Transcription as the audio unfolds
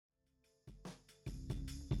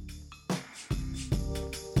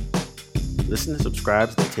Listen and subscribe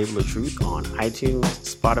to The Table of Truth on iTunes,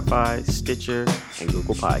 Spotify, Stitcher, and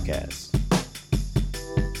Google Podcasts.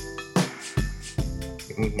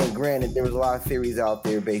 And granted, there was a lot of theories out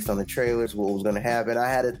there based on the trailers, what was going to happen. I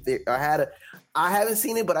haven't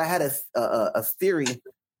seen it, but I had a theory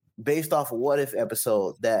based off a What If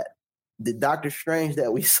episode that the Doctor Strange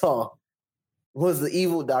that we saw was the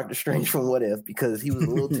evil Doctor Strange from What If, because he was a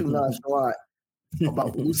little too nonchalant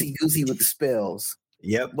about loosey-goosey with the spells.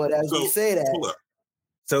 Yep. But as we say that...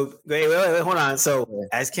 So, wait, hold on. So,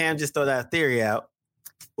 as Cam just threw that theory out,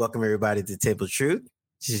 welcome everybody to the Table of Truth.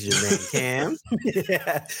 This is your man,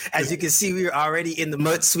 Cam. As you can see, we were already in the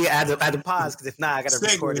mud suite. I had to pause because if not, I got to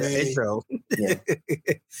record the intro. Yeah.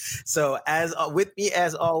 So, as with me,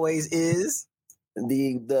 as always, is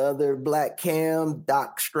the other Black Cam,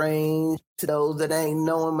 Doc Strange. To those that ain't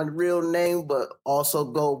knowing my real name, but also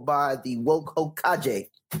go by the Woke Hokage.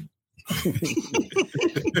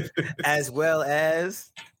 As well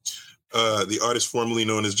as the artist formerly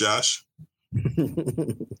known as Josh.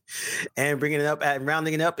 And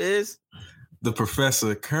rounding it up is the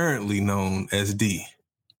professor currently known as D.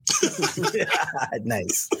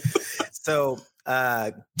 Nice. So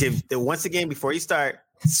once again, before you start,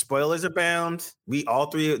 spoilers abound. We all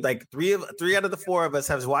three out of the four of us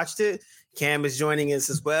have watched it. Cam is joining us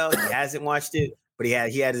as well. He hasn't watched it, but he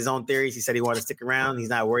had his own theories. He said he wanted to stick around. He's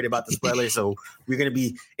not worried about the spoilers. So we're going to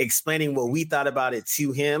be explaining what we thought about it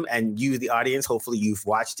to him and you, the audience. Hopefully you've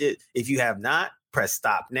watched it. If you have not, press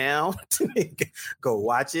stop now. Go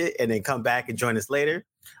watch it and then come back and join us later.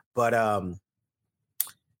 But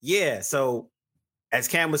yeah, so as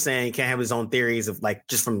Cam was saying, Cam have his own theories of like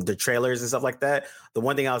just from the trailers and stuff like that. The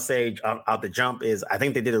one thing I'll say out the jump is I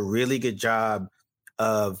think they did a really good job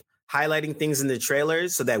of highlighting things in the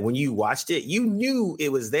trailers so that when you watched it, you knew it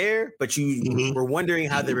was there, but you were wondering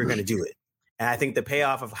how they were going to do it. And I think the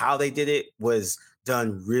payoff of how they did it was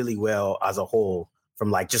done really well as a whole, from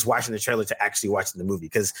like just watching the trailer to actually watching the movie.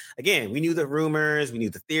 Because again, we knew the rumors, we knew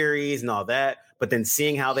the theories and all that, but then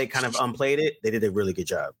seeing how they kind of unplayed it, they did a really good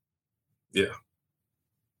job. Yeah.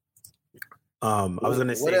 I was going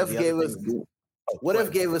to say, What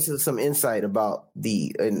If gave us some insight about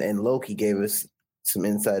and Loki gave us some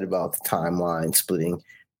insight about the timeline splitting.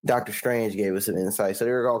 Doctor Strange gave us an insight. So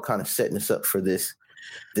they're all kind of setting us up for this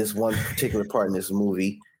one particular part in this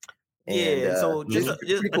movie. And, so just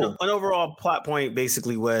cool. An overall plot point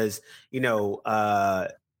basically was, we all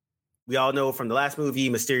know from the last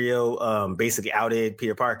movie, Mysterio basically outed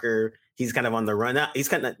Peter Parker. He's kind of on the run. He's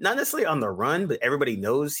kind of not necessarily on the run, but everybody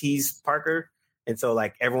knows he's Parker. And so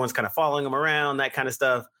like everyone's kind of following him around, that kind of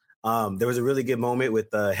stuff. There was a really good moment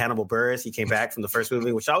with Hannibal Buress. He came back from the first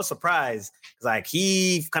movie, which I was surprised because like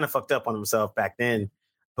he kind of fucked up on himself back then.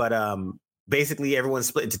 But basically everyone's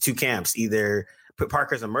split into two camps. Either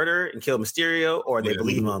Parker's a murderer and killed Mysterio, or they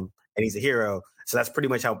believe him and he's a hero. So that's pretty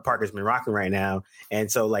much how Parker's been rocking right now.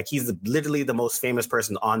 And so like he's literally the most famous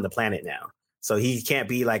person on the planet now. So he can't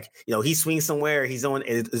be like, he swings somewhere, he's on,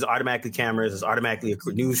 there's automatically cameras, there's automatically a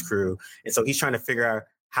news crew. And so he's trying to figure out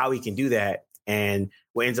how he can do that. And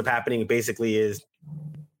what ends up happening basically is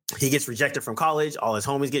he gets rejected from college. All his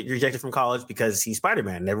homies get rejected from college because he's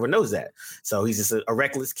Spider-Man and everyone knows that. So he's just a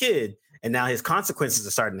reckless kid. And now his consequences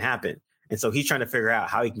are starting to happen. And so he's trying to figure out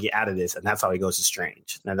how he can get out of this. And that's how he goes to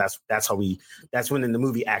Strange. And that's when the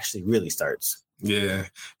movie actually really starts. Yeah.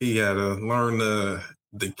 He had to learn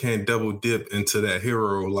they can't double dip into that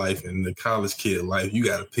hero life and the college kid life. You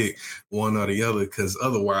got to pick one or the other because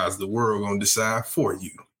otherwise the world going to decide for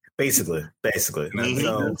you. Basically.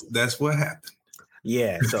 So, that's what happened.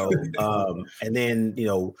 Yeah. So, and then,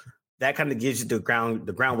 that kind of gives you the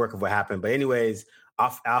groundwork of what happened. But anyways,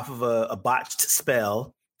 off of a botched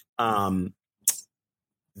spell,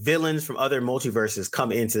 villains from other multiverses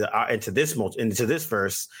come into this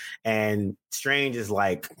verse, and Strange is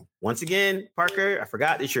like, once again, Parker, I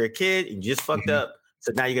forgot that you're a kid and you just fucked up.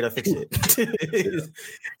 So now you got to fix it.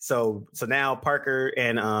 So now Parker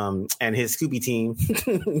and his Scooby team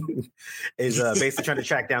is basically trying to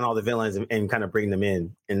track down all the villains and kind of bring them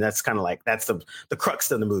in. And that's kind of like, that's the crux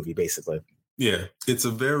of the movie, basically. Yeah. It's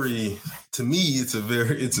a very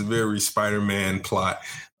Spider-Man plot.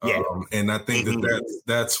 Yeah. And I think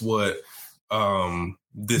that's what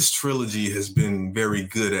this trilogy has been very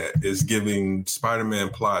good at, is giving Spider-Man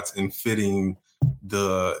plots and fitting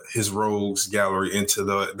his rogues gallery into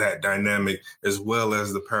that dynamic, as well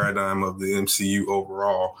as the paradigm of the MCU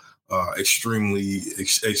overall,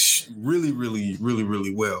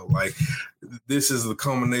 really well. Like, this is the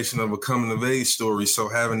culmination of a coming of age story. So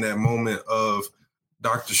having that moment of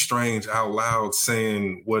Doctor Strange out loud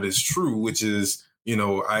saying what is true, which is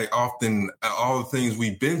I often, all the things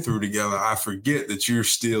we've been through together, I forget that you're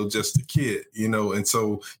still just a kid, and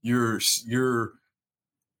so you're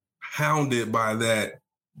hounded by that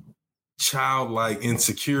childlike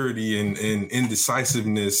insecurity and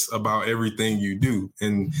indecisiveness about everything you do.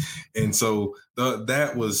 And so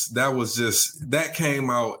that came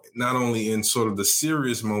out not only in sort of the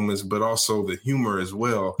serious moments, but also the humor as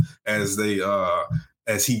well, as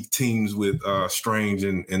as he teams with Strange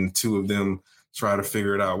and the two of them try to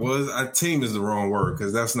figure it out. Well, team is the wrong word,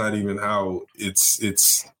 because that's not even how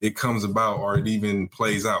it comes about or it even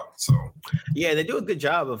plays out. So yeah, they do a good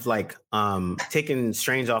job of like taking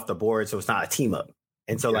Strange off the board, so it's not a team up.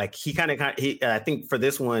 And so like he I think for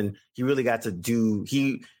this one he really got to do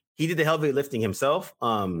he did the heavy lifting himself.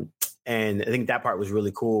 And I think that part was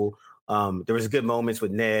really cool. There was good moments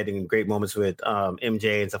with Ned and great moments with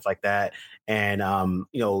MJ and stuff like that. And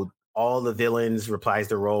all the villains reprised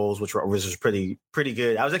their roles, which was pretty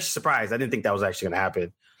good. I was actually surprised. I didn't think that was actually going to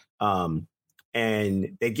happen.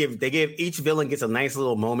 And they give each villain gets a nice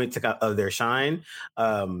little moment of their shine.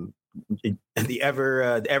 The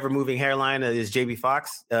ever moving hairline is JB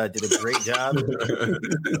Fox did a great job.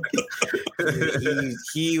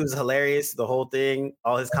 he was hilarious. The whole thing,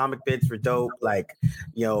 all his comic bits were dope. Like,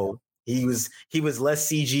 he was less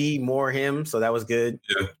CG, more him. So that was good.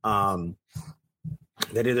 Yeah.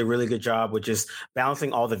 They did a really good job with just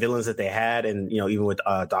balancing all the villains that they had. And, even with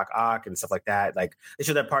Doc Ock and stuff like that, like they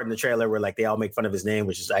showed that part in the trailer where like they all make fun of his name,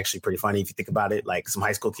 which is actually pretty funny if you think about it. Like some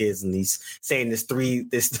high school kids and he's saying these three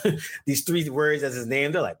words as his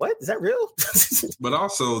name. They're like, what? Is that real? But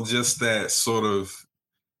also just that sort of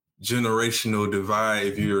generational divide.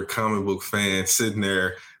 If you're a comic book fan sitting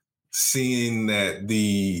there seeing that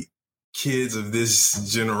the kids of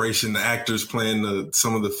this generation, the actors playing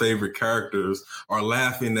some of the favorite characters, are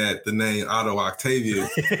laughing at the name Otto Octavius.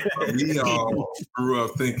 We all grew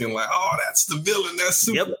up thinking like, oh, that's the villain. That's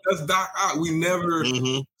super. Yep. That's Doc Ock. We never,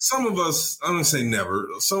 some of us, I'm going to say never,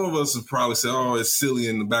 some of us have probably said, oh, it's silly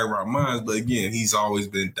in the back of our minds. But again, he's always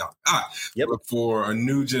been Doc Ock. Yep. But for a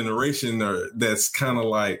new generation that's kind of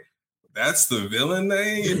like, that's the villain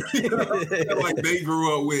name. Like they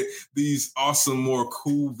grew up with these awesome, more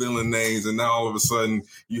cool villain names, and now all of a sudden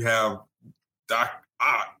you have Doc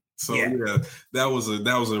Ock. So yeah, that was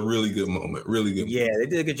a really good moment. Really good. Yeah, they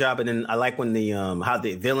did a good job. And then I like when the how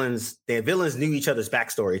the villains knew each other's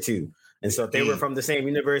backstory too. And so if they were from the same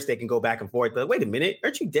universe, they can go back and forth. But wait a minute,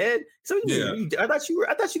 aren't you dead? So I thought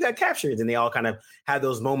you got captured. And they all kind of had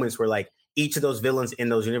those moments where like each of those villains in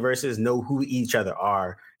those universes know who each other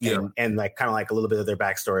are, and like kind of like a little bit of their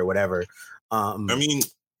backstory, or whatever. I mean,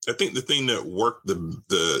 I think the thing that worked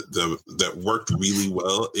that worked really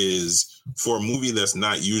well is for a movie that's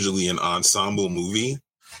not usually an ensemble movie.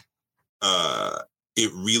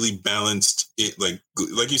 It really balanced it,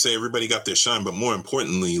 like you say, everybody got their shine, but more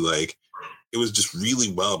importantly, like it was just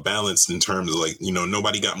really well balanced in terms of like,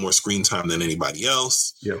 nobody got more screen time than anybody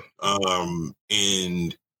else. Yeah.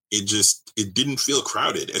 And it didn't feel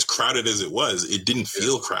crowded. As crowded as it was, it didn't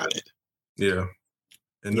feel crowded. Yeah.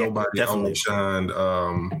 And nobody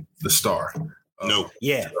outshined the star. No.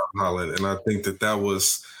 Holland. And I think that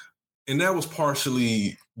was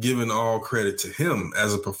partially giving all credit to him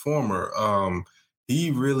as a performer.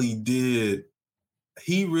 He really did,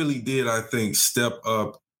 I think, step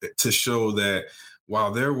up to show that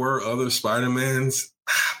while there were other Spider-Mans,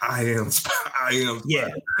 I am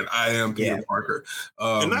Spider-Man. I am Peter Parker.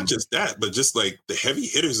 And not just that, but just like the heavy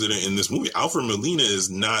hitters that are in this movie. Alfred Molina is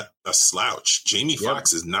not a slouch. Jamie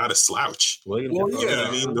Foxx is not a slouch. You know what I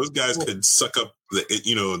mean? Those guys could suck up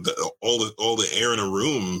all the air in a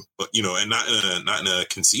room, but and not in a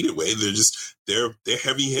conceited way. They're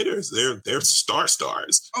heavy hitters. They're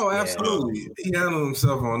stars. Oh, absolutely. He handled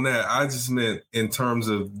himself on that. I just meant in terms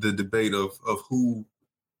of the debate of who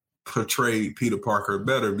portrayed Peter Parker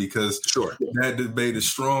better, because that debate is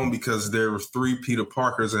strong because there were 3 Peter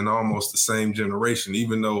Parkers in almost the same generation,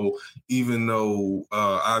 even though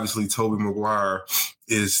obviously Tobey Maguire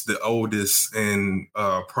is the oldest and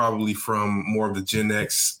probably from more of the Gen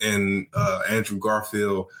X, and Andrew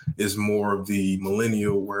Garfield is more of the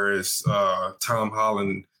millennial, whereas Tom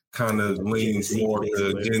Holland kind of leans more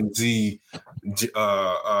the Gen Z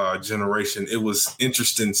generation. It was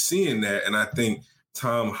interesting seeing that, and I think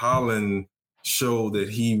Tom Holland showed that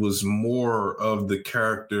he was more of the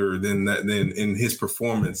character than in his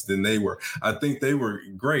performance than they were. I think they were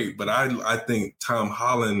great, but I think Tom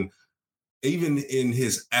Holland, even in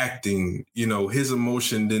his acting, his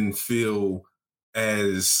emotion didn't feel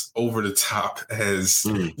as over the top as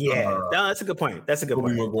no, that's a good point. That's a good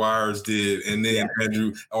point. Maguire's did, and then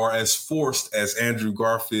as forced as Andrew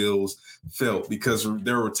Garfield's felt, because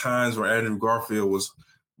there were times where Andrew Garfield was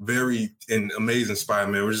very in Amazing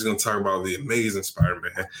Spider-Man. We're just going to talk about the Amazing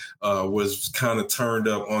Spider-Man. Was kind of turned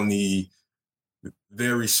up on the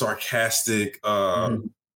very sarcastic,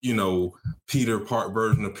 Peter Parker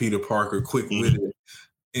version of Peter Parker, quick-witted.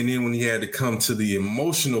 And then when he had to come to the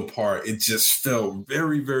emotional part, it just felt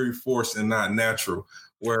very, very forced and not natural.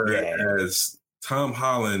 Whereas Tom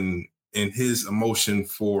Holland and his emotion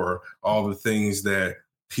for all the things that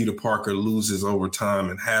Peter Parker loses over time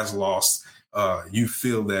and has lost, you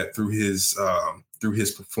feel that through his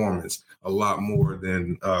performance a lot more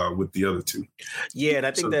than with the other two. Yeah, and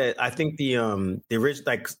I think the original,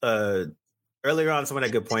 like earlier on, someone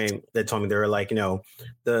had a good point that told me they were like,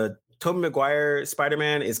 the Tobey Maguire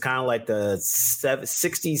Spider-Man is kind of like the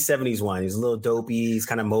 60s, 70s one. He's a little dopey. He's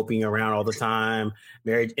kind of moping around all the time.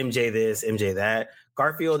 Married MJ this, MJ that.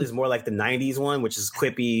 Garfield is more like the 90s one, which is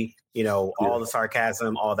quippy, all the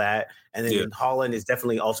sarcasm, all that. And then Holland is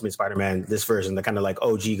definitely Ultimate Spider-Man, this version, the kind of like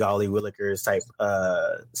OG Golly Willikers type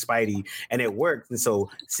Spidey. And it worked. And so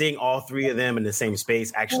seeing all three of them in the same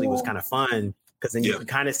space actually was kind of fun. Because then you can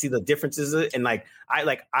kind of see the differences. And I'm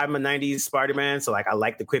a 90s Spider-Man, so like I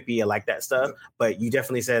like the quippy, I like that stuff. But you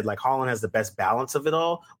definitely said like Holland has the best balance of it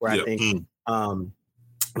all. Where I think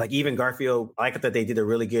like even Garfield, I like that they did a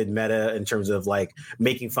really good meta in terms of like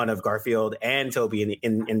making fun of Garfield and Toby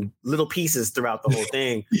in little pieces throughout the whole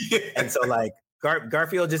thing. And so like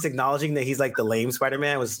Garfield just acknowledging that he's like the lame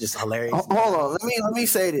Spider-Man was just hilarious. Hold on, let me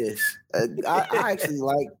say this. I actually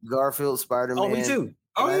like Garfield Spider-Man. Oh, me too.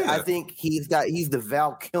 I think he's the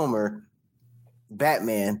Val Kilmer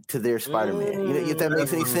Batman to their Spider-Man. If that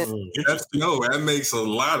makes any sense. That makes a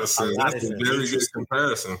lot of sense. That's a very good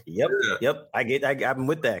comparison. Yep. I'm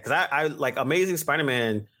with that because I like Amazing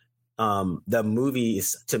Spider-Man. The movie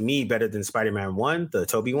is to me better than Spider-Man 1, the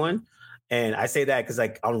Tobey one. And I say that because,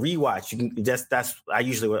 like, on rewatch, you can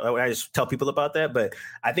I just tell people about that. But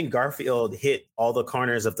I think Garfield hit all the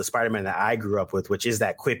corners of the Spider-Man that I grew up with, which is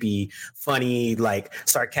that quippy, funny, like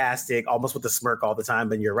sarcastic, almost with a smirk all the time.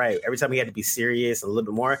 But you're right. Every time he had to be serious a little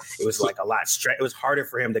bit more, it was like a lot. It was harder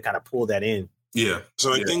for him to kind of pull that in. Yeah.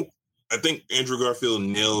 So I think Andrew Garfield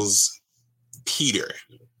nails Peter.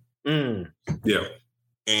 Yeah.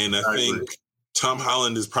 And I think Tom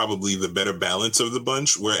Holland is probably the better balance of the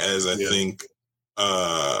bunch, whereas I think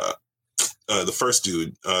the first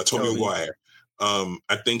dude, Tobey Maguire,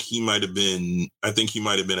 I think he might have been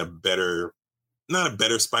a better, not a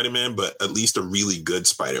better Spider-Man, but at least a really good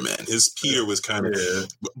Spider-Man. His Peter was kind of,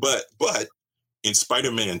 but in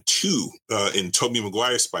Spider-Man 2, in Tobey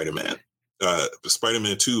Maguire Spider-Man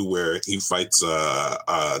 2, where he fights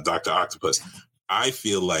Dr. Octopus, I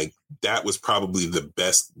feel like that was probably the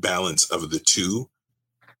best balance of the two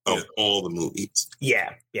of all the movies. Yeah.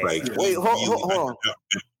 Wait, hold on.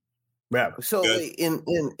 Yeah. So in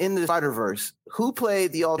the Spider-Verse, who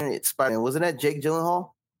played the alternate Spider-Man? Wasn't that Jake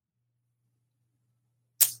Gyllenhaal?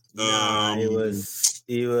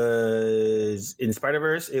 He was in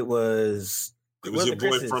Spider-Verse. It was your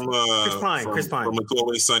boy from Chris Pine from It's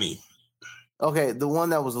Always Sunny. Okay, the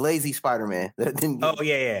one that was lazy Spider-Man. That didn't. Oh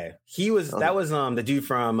yeah. He was. That was the dude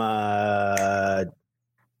from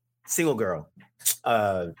Single Girl.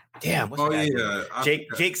 Damn. What's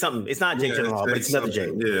Jake something. It's not Jake Gyllenhaal, but it's another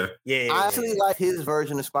Jake. Yeah. I actually like his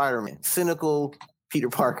version of Spider-Man. Cynical Peter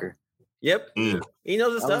Parker. Yep. He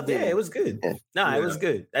knows the stuff. Yeah, it was good. Yeah. It was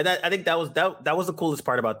good. I think that was the coolest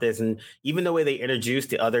part about this. And even the way they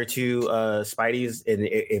introduced the other two Spideys, and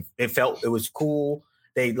it felt it was cool.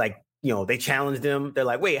 They they challenged him. They're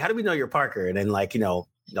like, wait, how do we know you're Parker? And then like,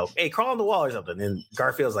 hey, crawl on the wall or something. And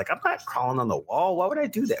Garfield's like, I'm not crawling on the wall. Why would I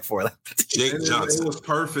do that for? Jake Johnson. It was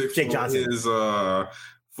perfect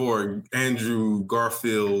for Andrew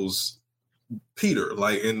Garfield's Peter,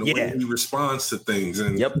 like in the way he responds to things.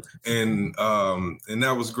 And and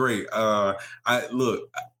that was great. The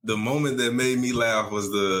moment that made me laugh was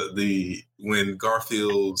the when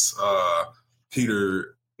Garfield's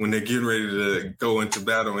Peter, when they're getting ready to go into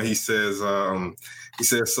battle, and he says, to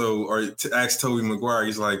ask Tobey Maguire,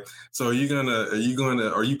 he's like, so are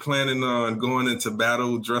you planning on going into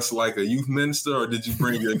battle dressed like a youth minister, or did you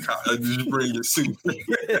bring your suit?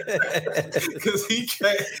 Because he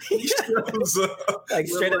shows up like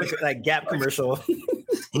straight up like Gap commercial.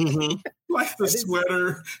 Like the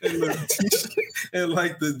sweater and the t-shirt and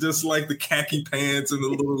like the khaki pants and the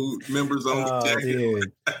little members on the jacket.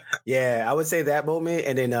 Dude. Yeah, I would say that moment,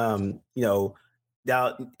 and then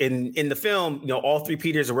Now, in the film, all three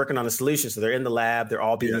Peters are working on a solution. So they're in the lab. They're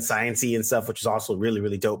all being sciencey and stuff, which is also a really,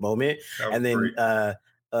 really dope moment. And then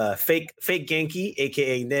fake Genki,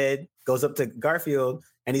 aka Ned, goes up to Garfield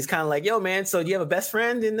and he's kind of like, "Yo, man, so do you have a best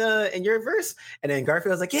friend in your verse?" And then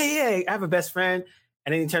Garfield's like, "Yeah, I have a best friend."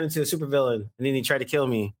 And then he turned into a supervillain, and then he tried to kill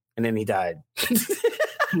me, and then he died. Actually,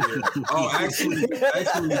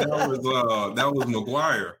 that was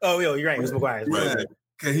Maguire. Oh, yo, you're right. It was Maguire. Right.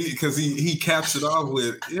 Because he caps it off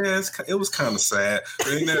with, it was kind of sad.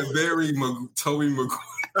 In that very Tobey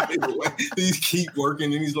Maguire, he keep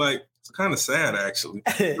working, and he's like, it's kind of sad actually.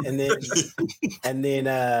 and then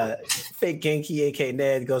fake Genki, aka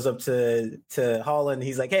Ned, goes up to Holland.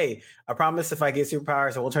 He's like, "Hey, I promise if I get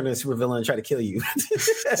superpowers, I will turn into a supervillain and try to kill you."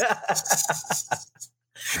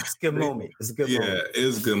 It's a good moment. It's a good moment. Yeah,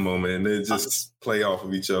 it's a good moment. And they just play off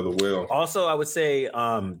of each other well. Also, I would say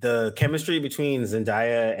the chemistry between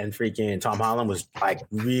Zendaya and freaking Tom Holland was like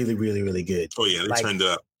really, really, really good. Oh, yeah. They turned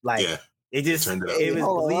up. It just it was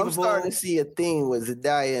believable. I'm starting to see a theme with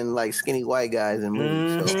Zendaya and like skinny white guys in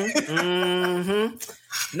movies.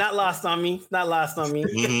 Not lost on me.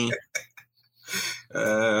 Mm-hmm.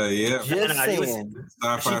 Yeah.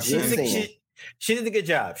 Just saying. She did a good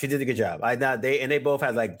job. They both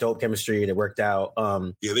had like dope chemistry. It worked out.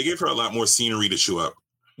 Yeah, they gave her a lot more scenery to show up.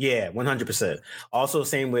 Yeah, 100%. Also,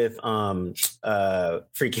 same with freaking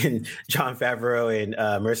Jon Favreau and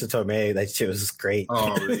Marissa Tomei. That shit was great.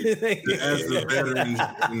 Oh, as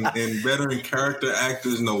the veteran character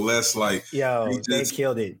actors, no less. Like, they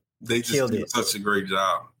killed it. They just did such a great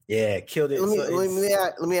job. Yeah, killed it.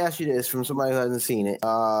 Let me ask you this from somebody who hasn't seen it.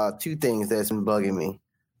 Two things that's been bugging me.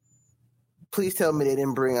 Please tell me they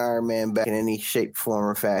didn't bring Iron Man back in any shape, form,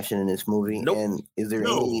 or fashion in this movie. Nope. And is there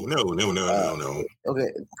No. Okay,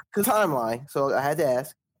 the timeline. So I had to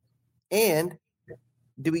ask. And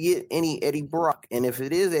do we get any Eddie Brock? And if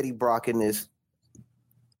it is Eddie Brock in this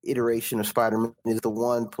iteration of Spider-Man, is the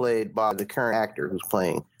one played by the current actor who's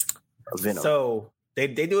playing Venom? So they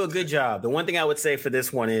do a good job. The one thing I would say for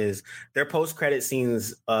this one is their post-credit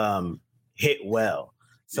scenes hit well.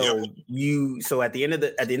 So so at the end of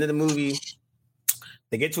the movie,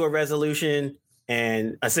 they get to a resolution,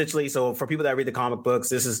 and essentially, so for people that read the comic books,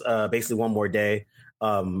 this is basically One More Day,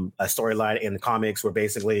 a storyline in the comics where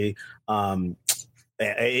basically in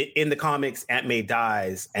the comics, Aunt May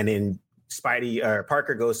dies, and then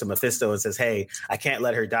Parker goes to Mephisto and says, "Hey, I can't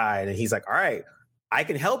let her die," and he's like, "All right, I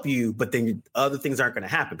can help you, but then other things aren't going to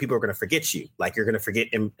happen. People are going to forget you. Like you're going to forget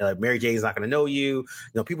Mary Jane's not going to know you.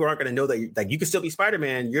 People aren't going to know that you can still be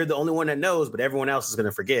Spider-Man. You're the only one that knows, but everyone else is going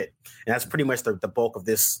to forget." And that's pretty much the bulk of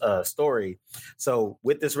this story. So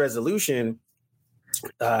with this resolution,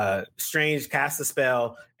 Strange casts a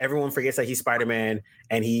spell. Everyone forgets that he's Spider-Man,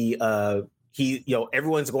 and he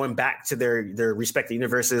everyone's going back to their respective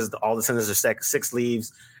universes. All the Sinister Six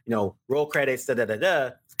leaves. Roll credits.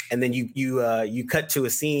 And then you cut to a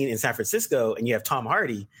scene in San Francisco, and you have Tom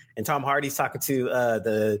Hardy, and Tom Hardy's talking to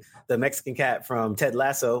the Mexican cat from Ted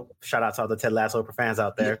Lasso. Shout out to all the Ted Lasso fans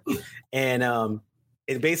out there. And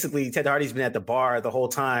it basically Ted Hardy's been at the bar the whole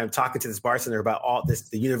time talking to this bartender about all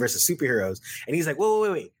the universe of superheroes, and he's like,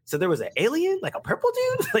 wait. So there was an alien, like a purple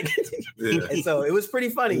dude, And so it was pretty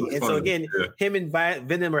funny. So again, him and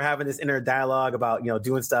Venom are having this inner dialogue about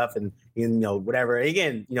doing stuff and whatever. And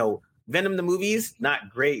again, Venom the movies, not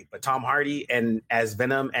great, but Tom Hardy and as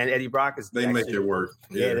Venom and Eddie Brock make it work.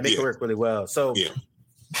 Yeah, they make it work really well. So,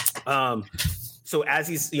 so as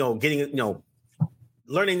he's getting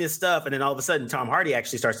learning this stuff, and then all of a sudden Tom Hardy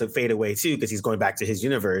actually starts to fade away too because he's going back to his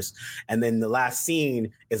universe. And then the last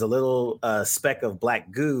scene is a little speck of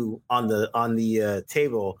black goo on the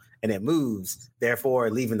table, and it moves, therefore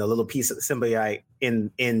leaving the little piece of the symbiote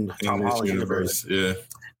in Tom Holland's universe. Yeah.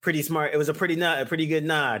 Pretty smart. It was a pretty good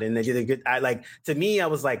nod, and they did a good. To me, I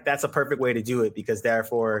was like, that's a perfect way to do it because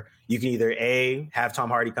therefore you can either A, have Tom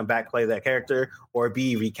Hardy come back play that character, or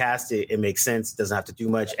B, recast it. It makes sense. It doesn't have to do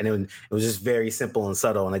much, and it was just very simple and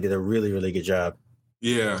subtle, and they did a really, really good job.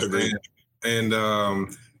 Yeah, and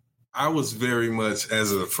I was very much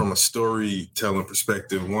from a storytelling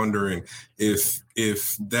perspective wondering if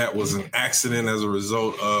that was an accident as a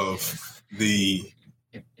result of the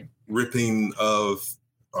ripping of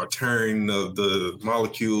or tearing the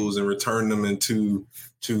molecules and return them into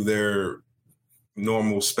their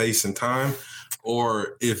normal space and time,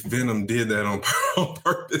 or if Venom did that on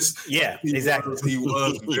purpose. Yeah, exactly. He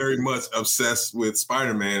was very much obsessed with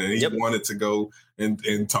Spider-Man, and he wanted to go and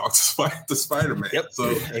talk to Spider-Man. Yep.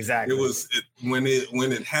 So exactly. When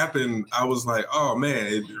it happened, I was like, oh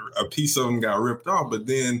man, a piece of him got ripped off, but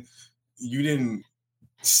then you didn't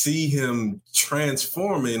see him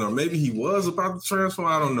transforming, or maybe he was about to transform.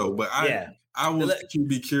 I don't know, but I would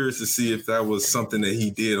be curious to see if that was something that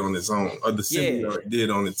he did on his own, or the symbiote did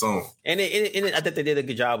on its own. And I think they did a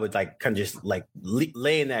good job with like kind of just like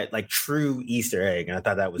laying that like true Easter egg, and I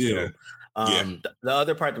thought that was dope. The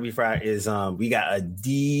other part to be fried is we got a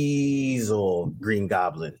Diesel Green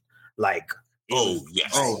Goblin, like.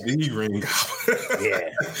 The Green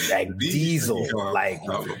Goblin. Like Diesel, like,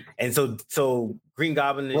 and so Green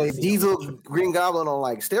Goblin. Wait, Diesel Green Goblin on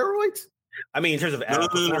like steroids? I mean, in terms of no.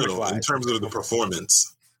 In terms of the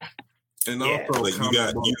performance, and also like you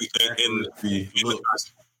got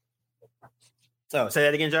So say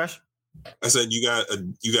that again, Josh. I said you got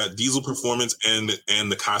Diesel performance and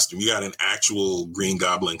the costume. You got an actual Green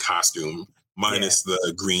Goblin costume minus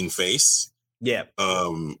the green face. Yeah.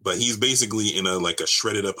 But he's basically in a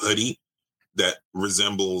shredded up hoodie that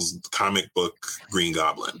resembles comic book Green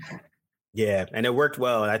Goblin. Yeah, and it worked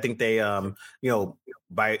well. And I think they,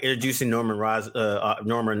 by introducing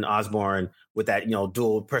Norman Osborn with that,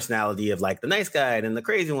 dual personality of like the nice guy and the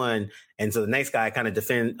crazy one, and so the nice guy kind of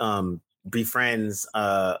befriends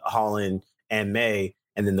Holland and May.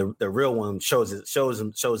 And then the real one shows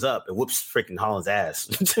up and whoops freaking Holland's ass.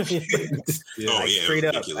 Straight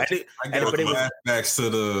up. I got flashbacks to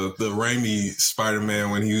the Raimi Spider-Man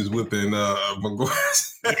when he was whipping Maguire.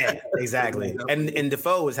 Yeah, exactly. And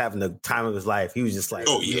Defoe was having the time of his life. He was just like,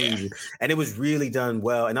 and it was really done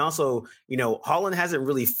well. And also, Holland's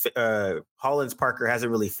Parker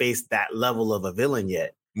hasn't really faced that level of a villain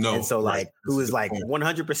yet. No, and so who is like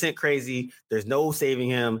 100% crazy. There's no saving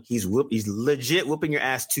him. He's legit whooping your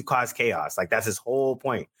ass to cause chaos. Like that's his whole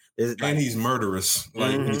point. And he's murderous.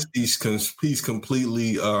 Like he's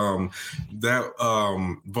completely Vulture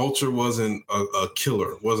wasn't a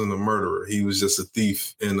killer, wasn't a murderer. He was just a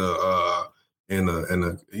thief and a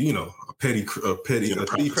petty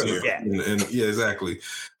thief. And exactly.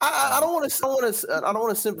 I don't want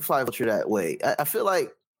to simplify Vulture that way. I feel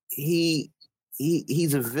like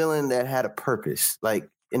he's a villain that had a purpose, like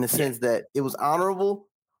in the sense that it was honorable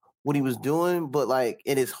what he was doing, but like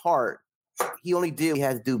in his heart, he only did what he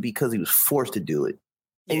had to do because he was forced to do it.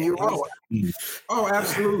 And you're right. Oh,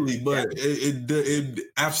 absolutely. But it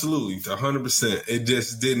absolutely 100%. It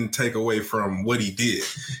just didn't take away from what he did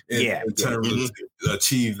in terms of to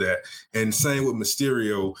achieve that. And same with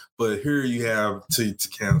Mysterio. But here you have, to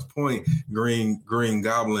Cam's point, Green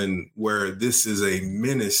Goblin, where this is a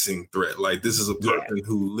menacing threat. Like this is a person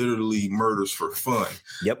who literally murders for fun.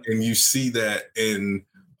 Yep. And you see that in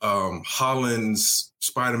Holland's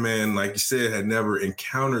Spider-Man, like you said, had never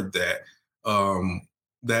encountered that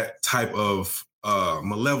type of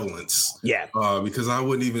malevolence. Yeah. Because I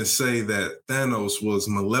wouldn't even say that Thanos was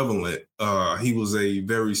malevolent. He was a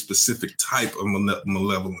very specific type of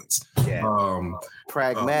malevolence. Yeah.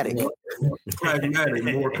 Pragmatic.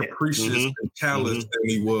 More capricious and callous than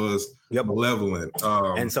he was malevolent.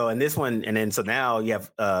 And so in this one, so now you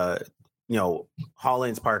have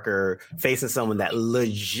Holland's Parker facing someone that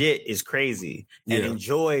legit is crazy and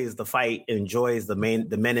enjoys the fight, enjoys the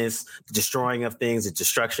menace, the destroying of things, the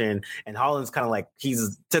destruction. And Holland's kind of like,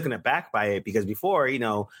 he's taken aback by it because before,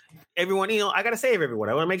 everyone, I got to save everyone.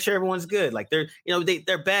 I want to make sure everyone's good. Like they're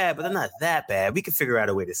bad, but they're not that bad. We can figure out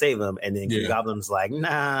a way to save them. And then Goblin's like,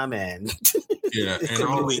 nah, man. Yeah. And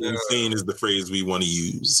only insane is the phrase we want to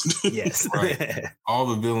use. Yes. Right. All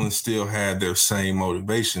the villains still had their same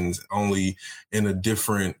motivations, only in a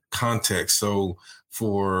different context. So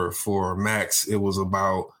for Max, it was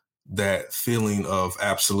about that feeling of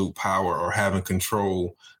absolute power or having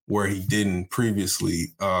control where he didn't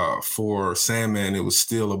previously. For Sandman, it was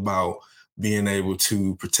still about being able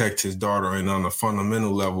to protect his daughter and on a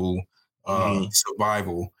fundamental level,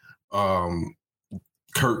 survival.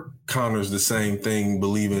 Kurt Connor's the same thing,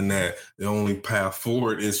 believing that the only path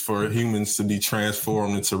forward is for humans to be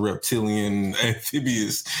transformed into reptilian,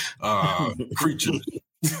 amphibious creatures.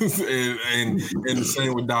 and the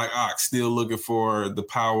same with Doc Ock, still looking for the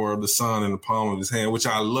power of the sun in the palm of his hand, which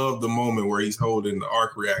I love the moment where he's holding the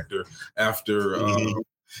arc reactor after,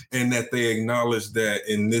 and that they acknowledge that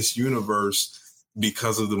in this universe,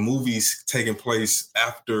 because of the movies taking place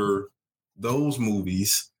after those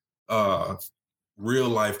movies, real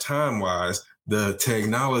life time wise, the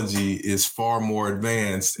technology is far more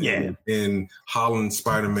advanced in Holland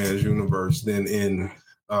Spider-Man's universe than in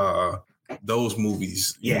those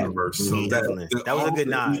movies universe. So definitely. That was a good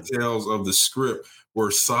nod. Details of the script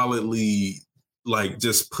were solidly like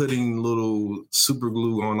just putting little super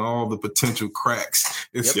glue on all the potential cracks.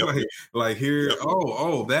 It's like here,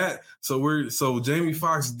 that. So Jamie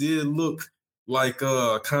Foxx did look like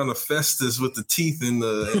kind of Festus with the teeth in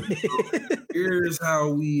the here's how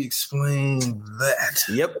we explain that.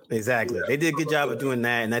 Yep, exactly. Yeah. They did a good job of doing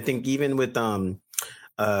that, and I think even with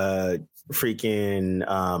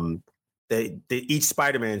each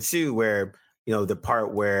Spider-Man too, where the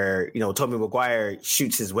part where Tobey Maguire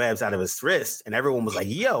shoots his webs out of his wrist, and everyone was like,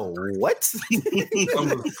 "Yo, what?"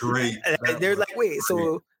 That was great. They're like, "Wait,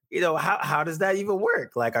 so." How does that even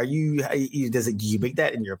work? Like, do you make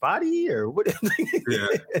that in your body or what? Yeah,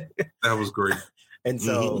 that was great. And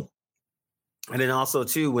so, and then also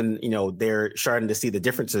too, when, they're starting to see the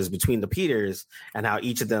differences between the Peters and how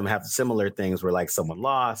each of them have similar things where like someone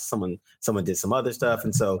lost, someone did some other stuff.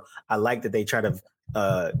 And so I like that they try to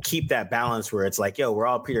keep that balance where it's like, yo, we're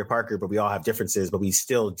all Peter Parker, but we all have differences, but we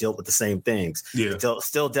still dealt with the same things. Yeah.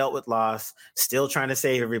 Still dealt with loss, still trying to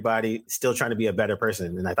save everybody, still trying to be a better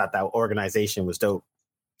person. And I thought that organization was dope.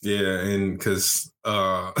 Yeah, and because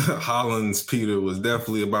Holland's Peter was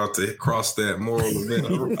definitely about to cross that moral event.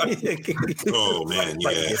 Oh man,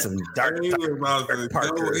 yeah. Some dark about to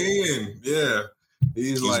go in. Yeah.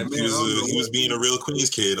 He's like, man, he was being a real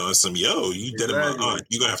Queens kid on some, you dead in my aunt.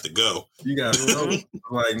 You're going to have to go. You got to know.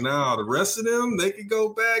 Like, nah, the rest of them, they could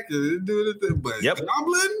go back and do it. But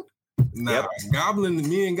Goblin? Nah, Goblin,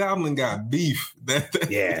 me and Goblin got beef. That's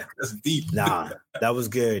deep. Nah, that was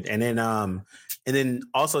good. And then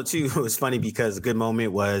also, too, it was funny because a good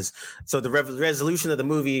moment was, so the resolution of the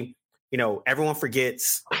movie, everyone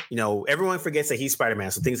forgets that he's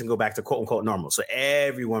Spider-Man, so things can go back to quote unquote normal. So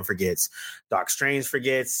everyone forgets. Doc Strange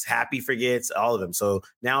forgets, Happy forgets, all of them. So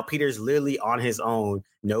now Peter's literally on his own,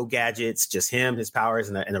 no gadgets, just him, his powers,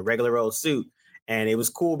 in a regular old suit. And it was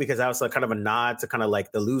cool because that was kind of a nod to kind of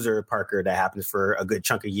like the loser Parker that happens for a good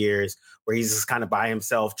chunk of years, where he's just kind of by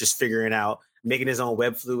himself, just figuring out, making his own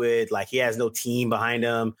web fluid. Like he has no team behind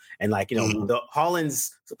him. And like, the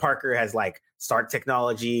Holland's Parker has like Stark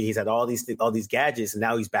technology. He's had all these gadgets, and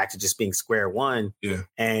now he's back to just being square one. Yeah.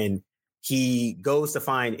 And he goes to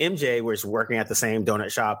find MJ, where she's working at the same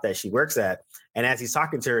donut shop that she works at. And as he's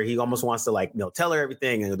talking to her, he almost wants to like, tell her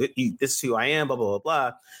everything. And this is who I am, blah, blah, blah,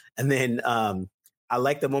 blah. And then I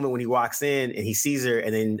like the moment when he walks in and he sees her,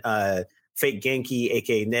 and then fake Genki,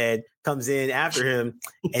 aka Ned, comes in after him,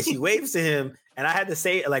 and she waves to him. And I had to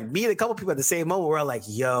say, like, me and a couple people at the same moment were like,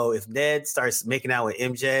 yo, if Ned starts making out with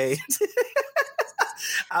MJ,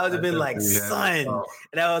 I would have been like, son.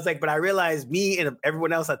 And I was like, but I realized me and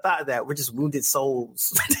everyone else, I thought that we're just wounded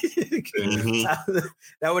souls.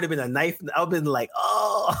 That would have been a knife. I would have been like,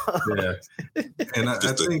 oh. Yeah. And I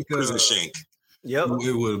think prison shank. Yep.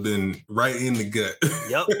 It would have been right in the gut.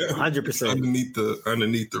 Yep. 100%.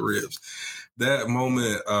 underneath the ribs. That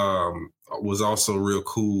moment was also real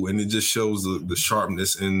cool, and it just shows the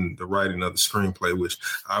sharpness in the writing of the screenplay, which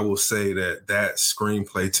I will say that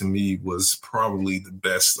screenplay to me was probably the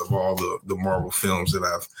best of all the Marvel films that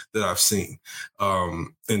I've seen,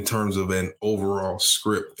 in terms of an overall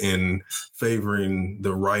script and favoring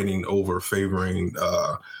the writing over favoring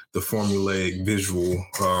the formulaic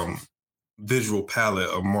visual palette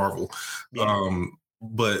of Marvel. Yeah.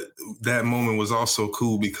 But that moment was also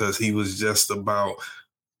cool because he was just about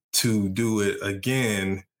to do it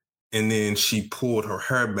again, and then she pulled her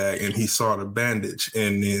hair back and he saw the bandage,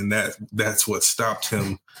 and then that's what stopped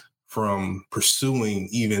him from pursuing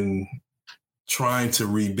even trying to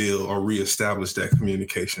rebuild or reestablish that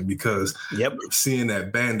communication, because seeing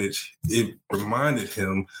that bandage, it reminded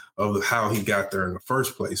him of how he got there in the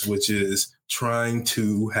first place, which is trying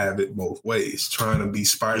to have it both ways, trying to be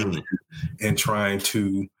Spider-Man and trying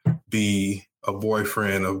to be a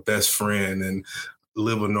boyfriend, a best friend, and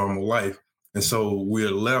live a normal life. And so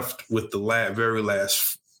we're left with the very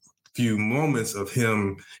last few moments of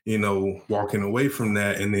him, walking away from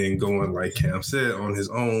that and then going, like Cam said, on his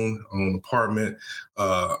own apartment,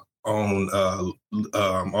 on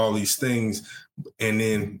all these things, and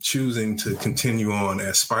then choosing to continue on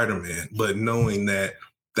as Spider-Man, but knowing that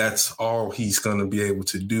that's all he's going to be able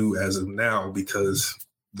to do as of now, because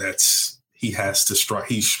he has to strike.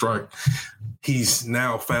 He's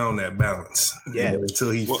now found that balance. Yeah.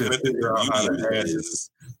 Until he figure out how to add it.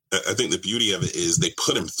 I think the beauty of it is they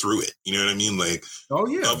put him through it. You know what I mean? Like, oh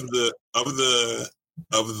yeah, of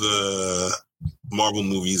the Marvel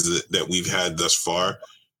movies that we've had thus far,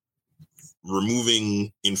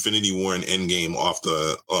 removing Infinity War and Endgame off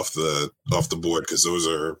the board, because those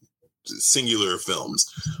are singular films.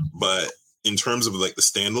 But in terms of like the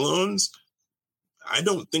standalones, I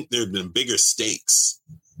don't think there have been bigger stakes.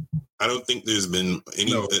 I don't think there's been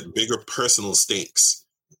any bigger personal stakes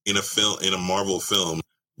in a Marvel film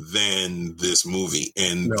than this movie.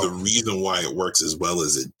 And the reason why it works as well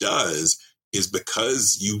as it does is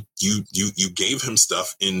because you gave him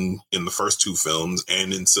stuff in the first two films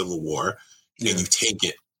and in Civil War. and you take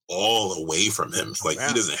it all away from him. Like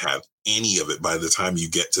he doesn't have any of it by the time you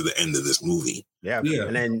get to the end of this movie. Yeah.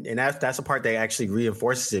 And that's the part that actually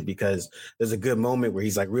reinforces it, because there's a good moment where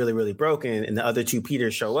he's like really, really broken, and the other two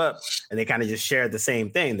Peters show up and they kind of just share the same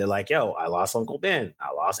thing. They're like, yo, I lost Uncle Ben.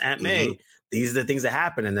 I lost Aunt May. These are the things that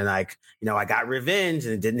happen. And then like, I got revenge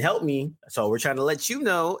and it didn't help me. So we're trying to let you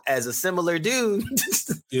know, as a similar dude,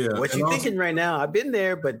 what you thinking right now. I've been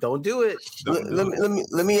there, but don't do it.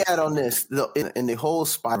 Let me add on this. In the whole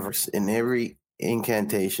Spider-Verse, in every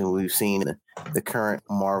incantation we've seen in the current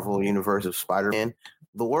Marvel universe of Spider-Man,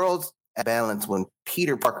 the world's at balance when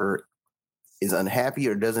Peter Parker is unhappy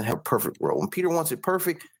or doesn't have a perfect world. When Peter wants it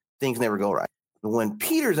perfect, things never go right. But when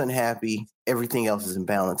Peter's unhappy, everything else is in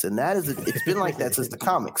balance. And it's been like that since the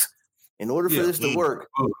comics. In order for this to work,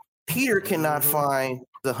 Peter cannot find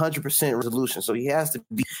the 100% resolution. So he has to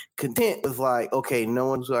be content with like, okay, no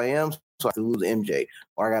one's who I am, so I have to lose MJ,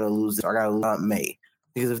 or I got to lose this, or I got to lose Aunt May.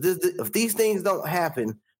 Because if these things don't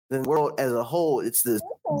happen, then the world as a whole, it's the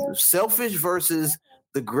selfish versus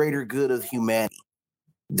the greater good of humanity.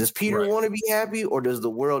 Does Peter want to be happy, or does the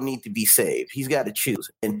world need to be saved? He's got to choose.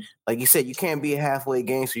 And like you said, you can't be a halfway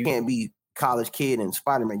gangster. You can't be college kid and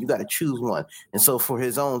Spider-Man. You got to choose one. And so for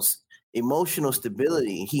his own emotional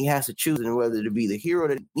stability, he has to choose whether to be the hero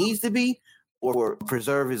that he needs to be, or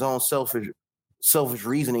preserve his own selfish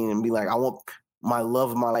reasoning and be like, I want my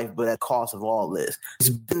love of my life, but at the cost of all this. It's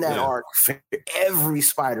been that arc for every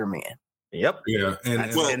Spider-Man. Yep. Yeah.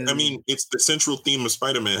 I mean, it's the central theme of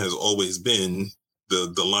Spider-Man has always been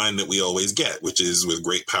the line that we always get, which is with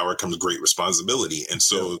great power comes great responsibility. And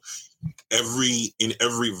so in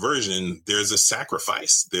every version, there's a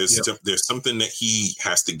sacrifice. There's something that he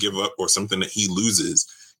has to give up, or something that he loses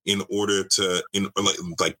in order to,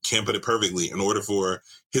 like Cam put it perfectly, in order for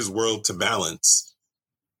his world to balance,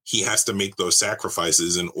 he has to make those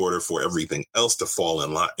sacrifices in order for everything else to fall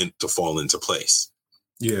into place.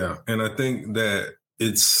 Yeah. And I think that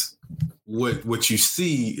it's what you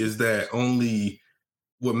see is that only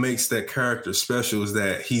what makes that character special is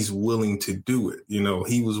that he's willing to do it.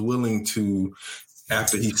 He was willing to,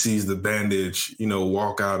 after he sees the bandage,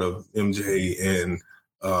 walk out of MJ and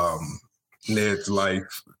Ned's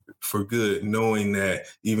life for good, knowing that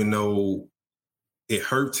even though it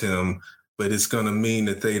hurts him, but it's going to mean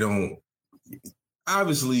that they don't.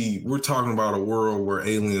 Obviously, we're talking about a world where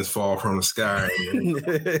aliens fall from the sky.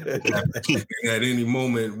 At any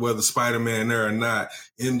moment, whether Spider-Man there or not,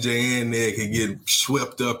 MJ and Ned could get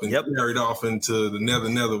swept up and carried off into the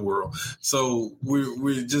nether world. So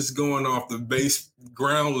we're just going off the base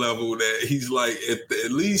ground level that he's like,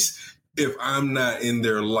 at least if I'm not in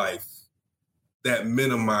their life, that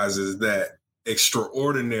minimizes that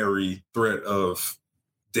extraordinary threat of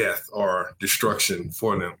death or destruction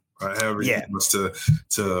for them. However he wants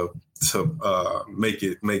to make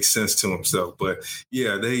it make sense to himself. But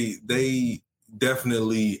they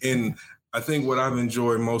definitely, and I think what I've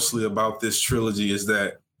enjoyed mostly about this trilogy is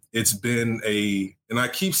that it's been and I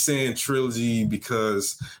keep saying trilogy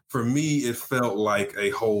because for me it felt like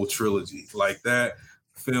a whole trilogy. Like that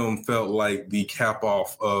film felt like the cap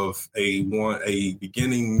off of a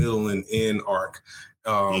beginning, middle, and end arc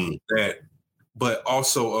but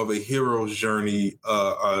also of a hero's journey,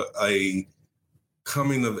 a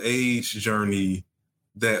coming of age journey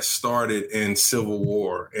that started in Civil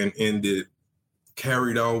War and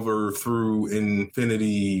carried over through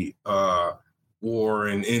Infinity War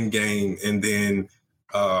and Endgame, and then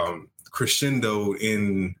crescendo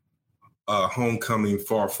in Homecoming,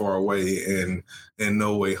 Far, Far Away, and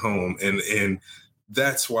No Way Home. And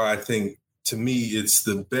that's why I think, to me, it's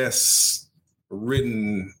the best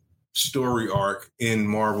written story arc in the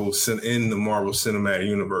Marvel Cinematic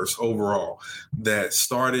Universe overall, that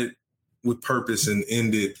started with purpose and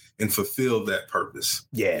ended and fulfilled that purpose.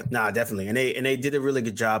 Yeah, definitely. And they did a really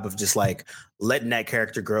good job of just like letting that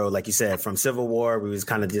character grow. Like you said, from Civil War, we was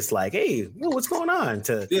kind of just like, hey, what's going on,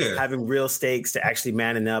 to having real stakes, to actually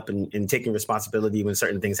manning up and taking responsibility when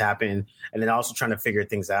certain things happen. And then also trying to figure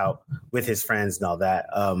things out with his friends and all that.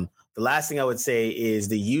 The last thing I would say is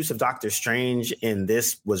the use of Doctor Strange in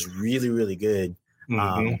this was really, really good.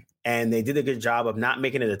 Mm-hmm. And they did a good job of not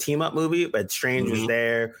making it a team up movie, but Strange was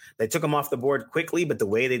there. They took him off the board quickly, but the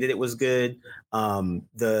way they did it was good.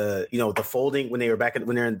 The folding when they were back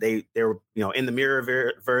when they were in the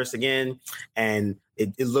mirror verse again, and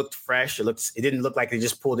it looked fresh. It didn't look like they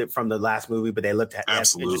just pulled it from the last movie, but they looked at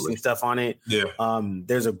interesting stuff on it. Yeah.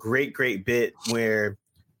 There's a great bit where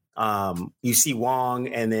you see Wong,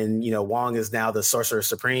 and then Wong is now the Sorcerer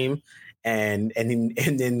Supreme, And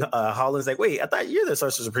then Holland's like, wait, I thought you're the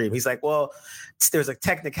Sorcerer Supreme. He's like, well, there's a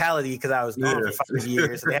technicality because I was gone for 5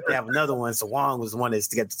 years. So they have to have another one. So Wong was the one that's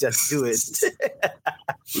to get to just do it.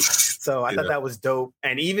 So I thought that was dope.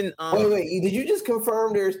 And even wait, did you just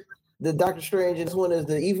confirm there's the Doctor Strange and this one is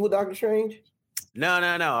the evil Doctor Strange?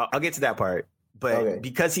 No. I'll get to that part. But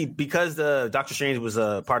because the Doctor Strange was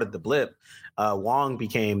a part of the blip, Wong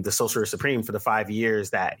became the Sorcerer Supreme for the 5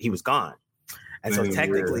 years that he was gone. And so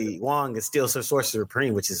technically, Wong is still Sorcerer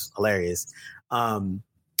Supreme, which is hilarious. And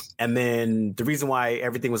then the reason why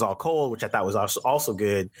everything was all cold, which I thought was also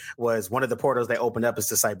good, was one of the portals they opened up is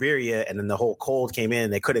to Siberia, and then the whole cold came in.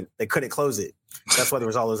 They couldn't close it. That's why there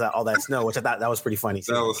was all that snow, which I thought that was pretty funny.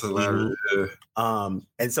 That was hilarious.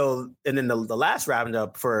 And then the last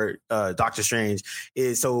roundup for Doctor Strange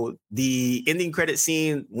is the ending credit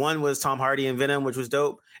scene. One was Tom Hardy and Venom, which was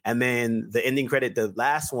dope. And then the ending credit, the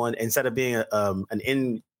last one, instead of being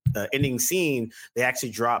an ending scene, they actually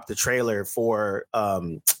dropped the trailer for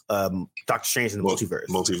Doctor Strange in the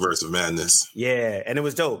Multiverse of Madness. Yeah, and it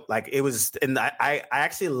was dope. Like it was, and I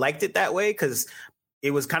actually liked it that way because it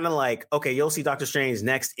was kind of like, okay, you'll see Doctor Strange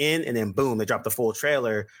next in, and then boom, they dropped the full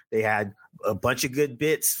trailer. They had a bunch of good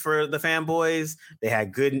bits for the fanboys. They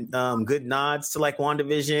had good nods to like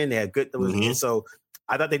WandaVision. They had good, so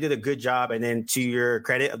I thought they did a good job. And then to your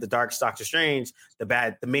credit of the Dark Doctor Strange, the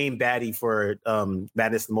main baddie for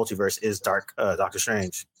Madness in the Multiverse is Doctor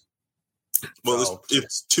Strange. Well,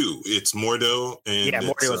 it's two. It's Mordo and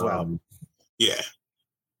Mordo as well. Yeah,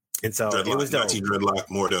 and so Dreadlock, it was dope. Dreadlock,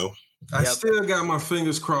 Mordo. I still got my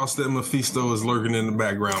fingers crossed that Mephisto is lurking in the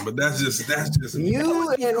background, but that's just you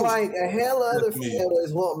and like a hell of other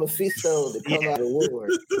fanboys want Mephisto to come out of the woodwork.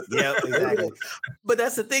 Yeah, exactly. But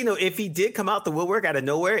that's the thing, though. If he did come out the woodwork out of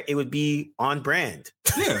nowhere, it would be on brand.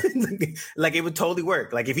 Yeah, like it would totally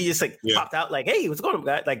work. Like if he just popped out, like, "Hey, what's going on,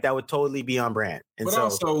 guy?" Like that would totally be on brand. And but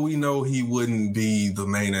also, we know he wouldn't be the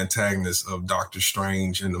main antagonist of Doctor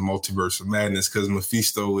Strange in the Multiverse of Madness because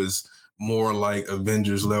Mephisto is more like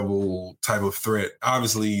Avengers level type of threat.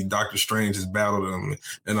 Obviously, Doctor Strange has battled him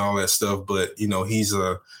and all that stuff, but he's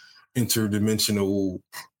a interdimensional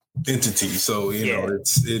entity. So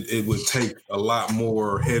it would take a lot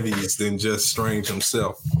more heavies than just Strange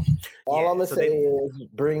himself. All I'm gonna say is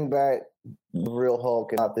bring back the real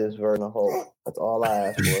Hulk and not this version of Hulk. That's all I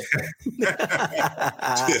ask for.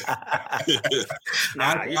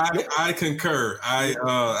 I concur.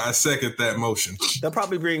 I second that motion. They'll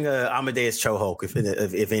probably bring Amadeus Cho Hulk if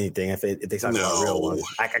anything. If they talk about a real one,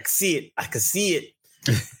 I can see it.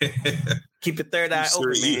 Keep your third eye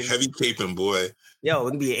open, man. Heavy caping, boy. Yo, it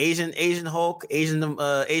can be Asian Hulk, Asian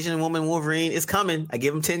woman Wolverine. It's coming. I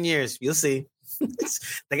give them 10 years. You'll see.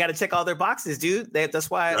 They got to check all their boxes, dude. That's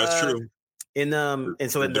why. That's true. And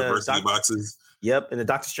so in the diversity boxes. Yep, in the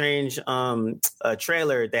Doctor Strange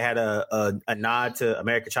trailer, they had a nod to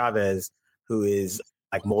America Chavez, who is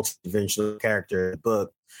like multi-dimensional character in the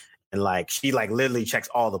book, and like she like literally checks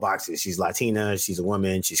all the boxes. She's Latina, she's a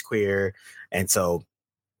woman, she's queer, and so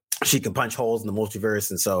she can punch holes in the multiverse.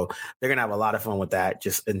 And so they're gonna have a lot of fun with that.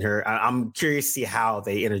 Just in her, I'm curious to see how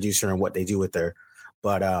they introduce her and what they do with her.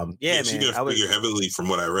 But she gonna figure heavily from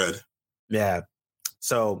what I read. Yeah.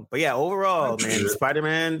 So, but yeah, overall, man,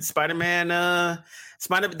 Spider-Man,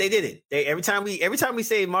 they did it. Every time we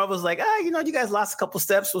say Marvel's like, you guys lost a couple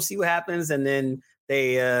steps, we'll see what happens, and then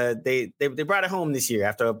they brought it home this year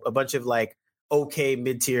after a bunch of like okay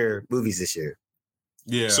mid-tier movies this year.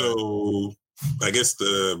 Yeah. So I guess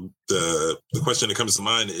the question that comes to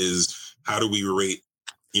mind is how do we rate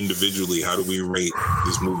individually? How do we rate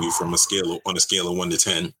this movie on a scale of 1 to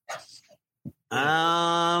 10?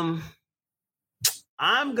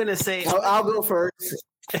 I'm gonna say I'll go first.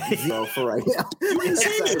 No, for right now. I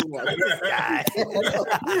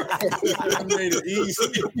made it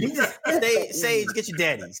easy. Sage, get your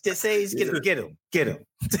daddies. Sage, get him. Hey,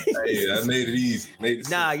 I made it easy.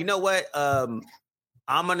 Nah, you know what? I'm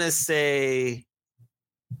gonna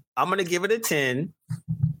give it a 10,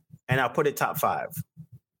 and I'll put it top 5.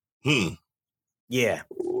 Yeah.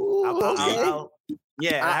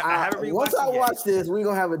 I haven't rewatched once I watch this, we're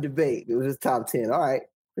gonna have a debate. It was just top 10. All right,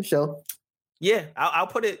 for sure. Yeah, I'll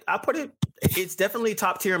put it. It's definitely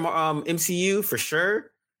top tier MCU for sure.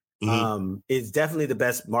 Mm-hmm. It's definitely the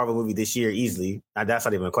best Marvel movie this year, easily. That's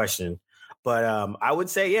not even a question. But I would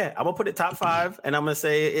say, I'm gonna put it top 5, and I'm gonna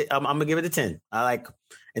say I'm gonna give it a 10. I like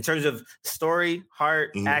in terms of story,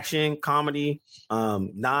 heart, action, comedy,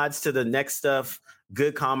 nods to the next stuff,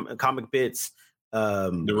 good comic bits.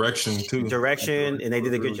 Direction too. And they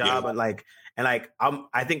did a good job. I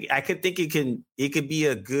think it could be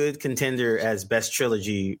a good contender as best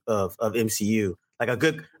trilogy of MCU. Like a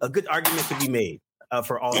good argument could be made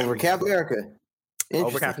for all over Captain America.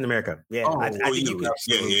 Over Captain America. Yeah. I think you could.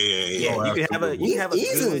 Yeah. You can have a good.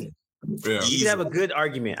 Yeah. You can have a good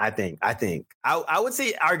argument. I think. I would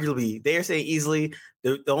say arguably. They are saying easily.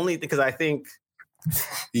 The only because I think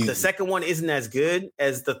the second one isn't as good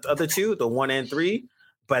as the other two, the 1 and 3.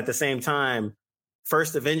 But at the same time,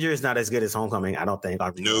 First Avenger is not as good as Homecoming. I don't think.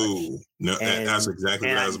 No, that's exactly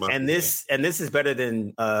what I was about. And this is better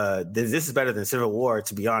than Civil War,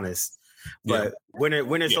 to be honest. But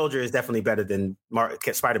Winter Soldier is definitely better than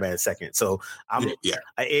Spider-Man second. So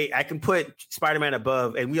I can put Spider-Man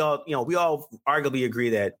above, and we all arguably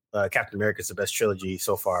agree that Captain America is the best trilogy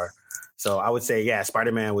so far. So I would say,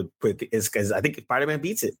 Spider-Man would put is because I think Spider-Man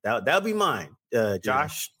beats it. That would be mine.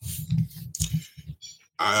 Josh.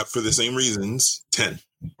 For the same reasons, 10.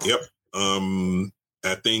 Yep.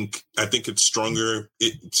 I think it's stronger.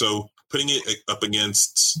 So putting it up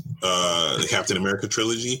against the Captain America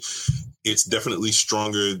trilogy, it's definitely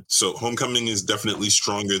stronger. So Homecoming is definitely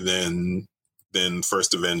stronger than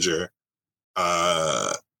First Avenger.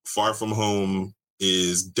 Far From Home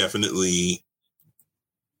is definitely,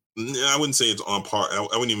 I wouldn't say it's on par. I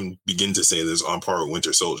wouldn't even begin to say that it's on par with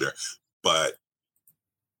Winter Soldier, but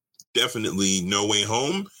definitely No Way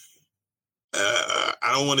Home.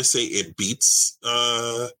 I don't want to say it beats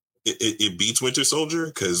it beats Winter Soldier,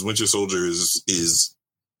 because Winter Soldier is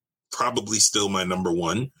probably still my number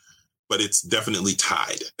one, but it's definitely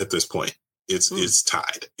tied at this point. It's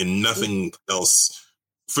tied, and nothing else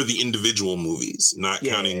for the individual movies, not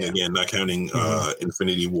counting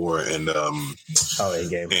Infinity War and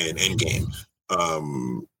Endgame. And Endgame.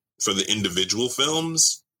 For the individual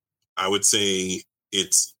films, I would say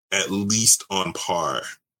it's at least on par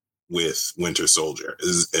with Winter Soldier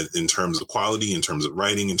in terms of quality, in terms of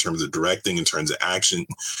writing, in terms of directing, in terms of action,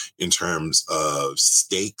 in terms of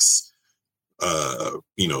stakes.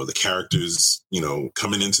 The characters,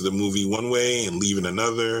 coming into the movie one way and leaving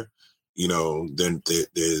another. Then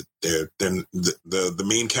the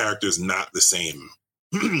main character is not the same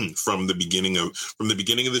from the beginning of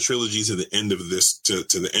the trilogy to the end of this to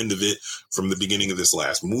the end of it, from the beginning of this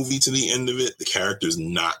last movie to the end of it. The character is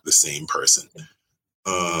not the same person.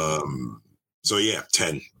 10,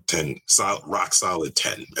 rock solid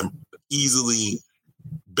 10. Easily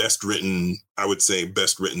best written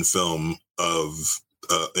film of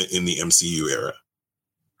in the MCU era.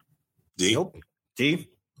 D? Nope. D?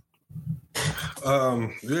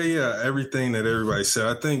 Everything that everybody said.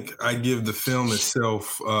 I think I give the film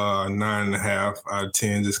itself 9.5 out of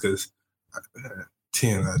 10, just because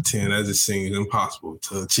 10 out of 10. That just seems impossible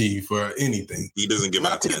to achieve for anything. He doesn't give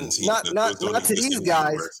out 10s. Not to these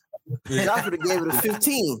guys. Josh would have gave it a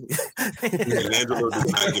 15. Angelo does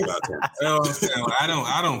not give out 10s.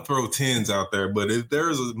 I don't throw 10s out there, but if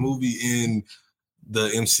there's a movie in the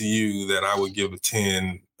MCU that I would give a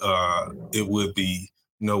 10, it would be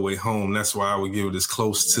No Way Home. That's why I would give it as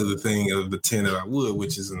close to the thing of the 10 that I would,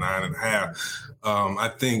 which is a 9.5. I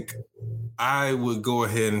think I would go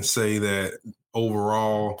ahead and say that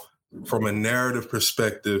overall, from a narrative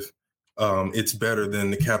perspective, it's better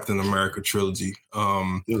than the Captain America trilogy.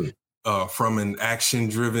 From an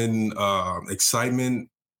action-driven excitement,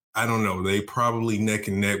 I don't know. They probably neck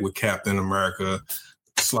and neck with Captain America,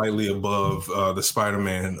 slightly above the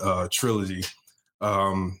Spider-Man trilogy.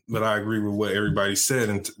 But I agree with what everybody said,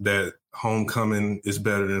 and that Homecoming is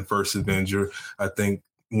better than First Avenger. I think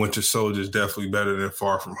Winter Soldier is definitely better than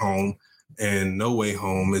Far From Home, and No Way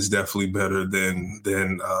Home is definitely better than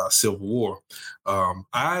Civil War.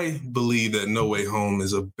 I believe that No Way Home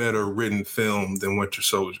is a better written film than Winter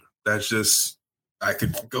Soldier. That's just, I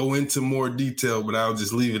could go into more detail, but I'll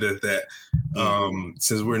just leave it at that.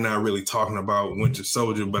 Since we're not really talking about Winter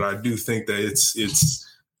Soldier, but I do think that it's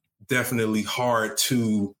definitely hard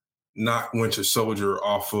to knock Winter Soldier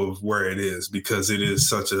off of where it is, because it is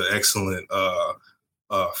such an excellent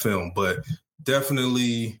film. But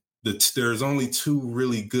definitely there's only 2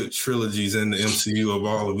 really good trilogies in the MCU of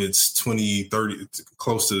all of its 20, 30,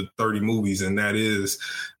 close to 30 movies, and that is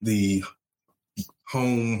the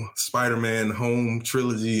Spider-Man Home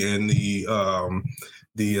trilogy and the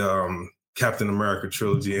Captain America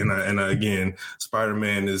trilogy. And again,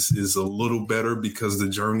 Spider-Man is a little better because the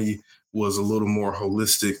journey was a little more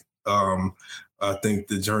holistic. I think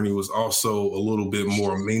the journey was also a little bit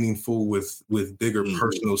more meaningful with bigger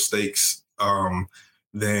personal stakes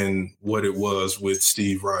than what it was with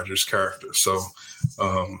Steve Rogers' character. So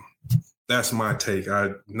that's my take.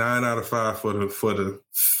 9 out of 5 for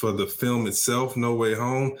the film itself, No Way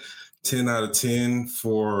Home. 10 out of 10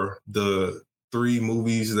 for the 3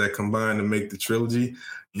 movies that combine to make the trilogy.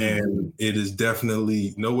 And it is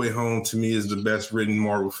definitely No Way Home to me is the best written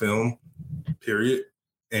Marvel film, period.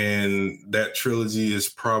 And that trilogy is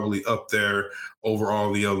probably up there over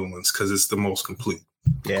all the other ones because it's the most complete.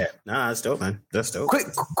 Yeah, that's dope, man. That's dope.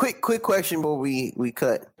 Quick question before we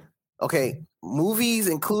cut. Okay, movies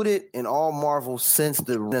included in all Marvel since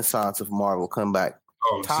the Renaissance of Marvel come back.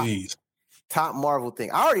 Oh, jeez. Top Marvel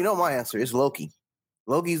thing. I already know my answer. It's Loki.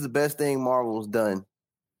 Loki's the best thing Marvel's done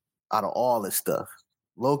out of all this stuff.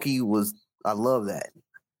 I love that.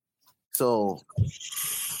 So,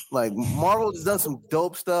 like, Marvel has done some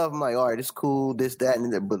dope stuff. I'm like, all right, it's cool, this, that,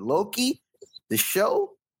 and that. But Loki, the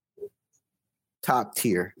show, top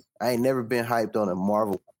tier. I ain't never been hyped on a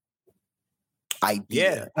Marvel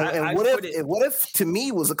idea. Yeah. And what if to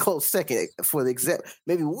me was a close second for the example?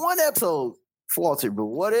 Maybe one episode faltered, but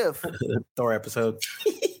what if Thor episode?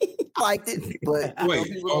 I liked it, but wait,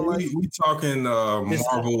 are we talking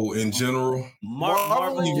Marvel in general?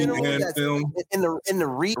 Marvel in general, and film in the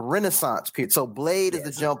Renaissance period. So Blade is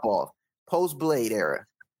the jump off, post Blade era.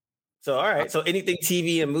 So all right, so anything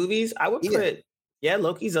TV and movies, I would put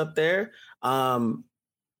Loki's up there.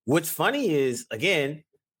 What's funny is again,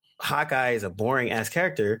 Hawkeye is a boring ass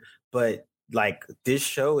character, but like this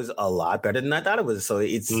show is a lot better than I thought it was. So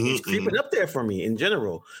it's creeping up there for me in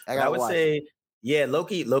general. I would say. Yeah,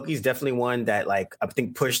 Loki's definitely one that like I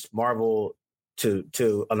think pushed Marvel to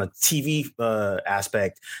on a TV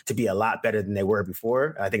aspect to be a lot better than they were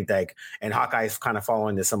before. I think and Hawkeye's kind of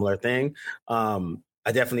following the similar thing. I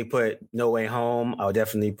definitely put No Way Home. I would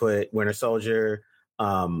definitely put Winter Soldier.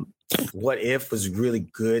 What If was really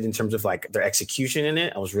good in terms of like their execution in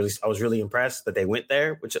it. I was really impressed that they went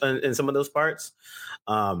there, which in some of those parts.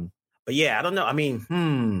 But yeah, I don't know. I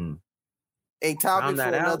mean, a topic for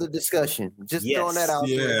another discussion. Just throwing that out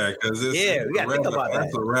there. Yeah, because we got to think about that.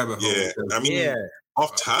 That's a rabbit hole. Yeah, I mean,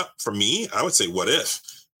 off top for me, I would say What If.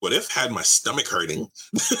 What If had my stomach hurting.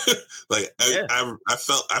 Like I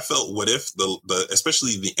felt What If the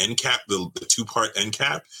especially the end cap, the 2-part end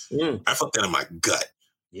cap. I felt that in my gut.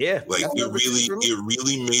 Yeah, like it really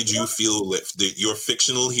made you feel that your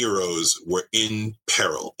fictional heroes were in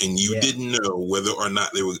peril, and you didn't know whether or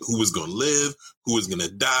not who was going to live, who was going to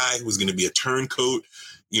die, who was going to be a turncoat,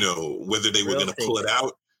 whether they were going to pull it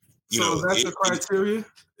out. Is that the criteria?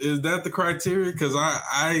 Is that the criteria? Because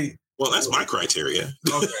well, that's my criteria.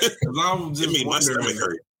 Okay, because I was just my stomach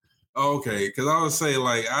hurt. Okay, because I would say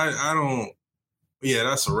like I don't. Yeah,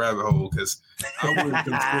 that's a rabbit hole because I wouldn't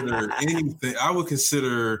consider anything. I would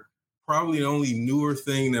consider probably the only newer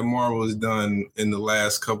thing that Marvel has done in the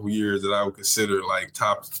last couple years that I would consider like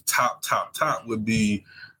top would be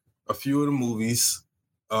a few of the movies,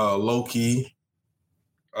 Loki.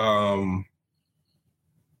 I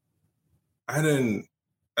think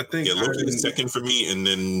Loki is second for me, and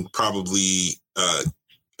then probably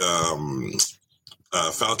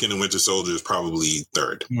Falcon and Winter Soldier is probably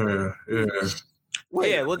third. Yeah.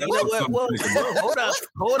 Well,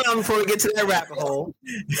 hold on before we get to that rabbit hole.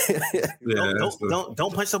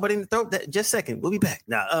 Don't punch somebody in the throat. Just a second, we'll be back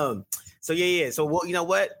now. So we'll, you know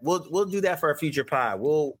what, we'll do that for a future pod.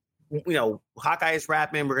 We'll, Hawkeye is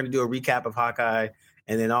wrapping. We're gonna do a recap of Hawkeye,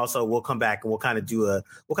 and then also we'll come back and we'll kind of do a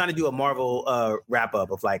Marvel wrap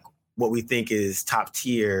up of like what we think is top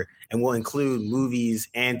tier, and we'll include movies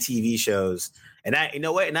and TV shows. And that,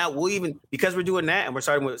 we'll even, because we're doing that and we're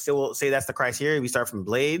starting with, so we'll say that's the criteria. We start from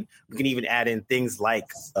Blade. We can even add in things like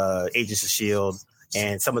Agents of S.H.I.E.L.D.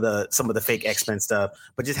 and some of the fake X-Men stuff,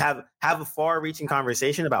 but just have a far-reaching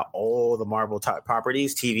conversation about all the Marvel top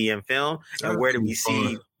properties, TV and film, and where do we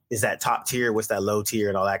see is that top tier, what's that low tier,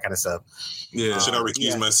 and all that kind of stuff. Yeah, should I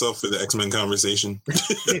recuse myself for the X-Men conversation? Is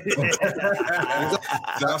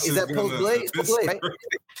that post-Blade? Right?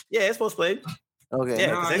 Yeah, it's post-Blade. Okay.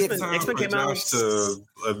 Yeah, X-Men came out to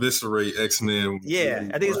eviscerate X-Men. Yeah,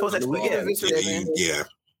 I think it's supposed to.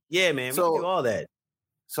 Yeah, man. We can do all that.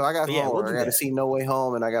 So I got homework. I got to see No Way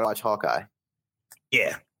Home, and I got to watch Hawkeye.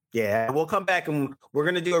 Yeah. We'll come back and we're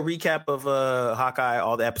gonna do a recap of Hawkeye,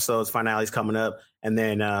 all the episodes, finales coming up, and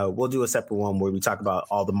then we'll do a separate one where we talk about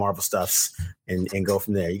all the Marvel stuffs and go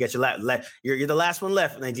from there. You got your you're the last one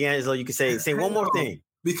left, and D'Angelo, you can say one more thing.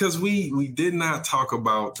 Because we did not talk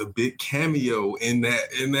about the big cameo in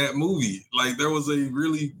that movie. Like there was a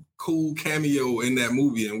really cool cameo in that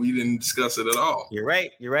movie, and we didn't discuss it at all. You're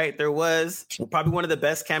right. There was probably one of the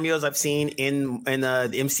best cameos I've seen in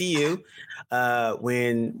the MCU.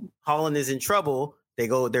 When Holland is in trouble,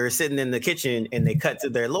 they're sitting in the kitchen and they cut to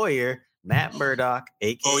their lawyer, Matt Murdock,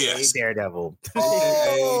 aka Daredevil.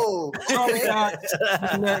 Yeah.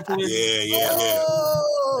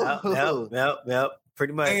 Yep.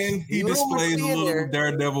 pretty much. And he displays a little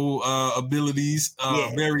Daredevil abilities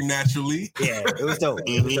very naturally. Yeah, it was dope.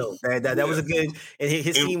 It was dope. That was a good. And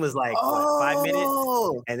his team was like 5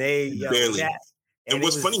 minutes, and they barely. And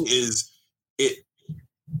what's funny is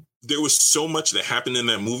there was so much that happened in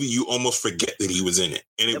that movie, you almost forget that he was in it,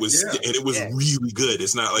 and it was really good.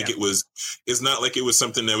 It's not like it was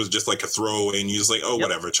something that was just like a throwaway, and you're just like, oh,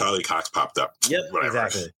 whatever. Charlie Cox popped up. Yep, whatever.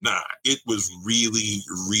 Exactly. Nah, it was really,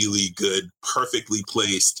 really good, perfectly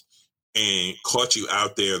placed, and caught you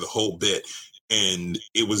out there the whole bit. And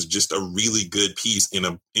it was just a really good piece in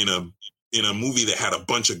a movie that had a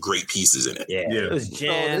bunch of great pieces in it. Yeah. It was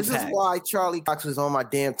jam-packed. So this is why Charlie Cox was on my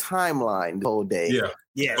damn timeline the whole day. Yeah.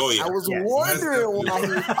 Yeah. Oh, yeah. I was wondering why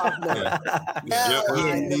he was popping up.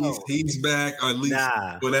 He's back, or at least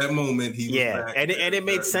for that moment. He was back. And it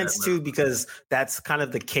made sense too, because that's kind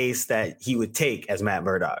of the case that he would take as Matt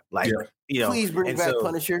Murdock. Like, please bring back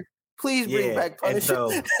Punisher. Please bring back Punisher.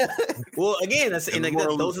 And so, well, again, those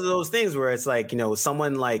are those things where it's like,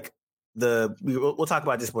 someone like we'll talk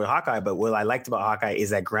about this with Hawkeye, but what I liked about Hawkeye is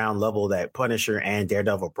that ground level that Punisher and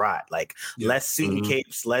Daredevil brought, like less suit and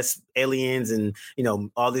capes, less aliens, and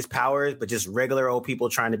all these powers, but just regular old people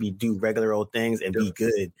trying to do regular old things and be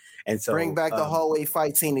good. And so bring back the hallway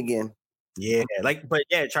fight scene again. Yeah,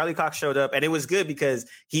 Charlie Cox showed up, and it was good because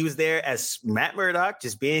he was there as Matt Murdock,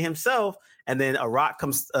 just being himself, and then a rock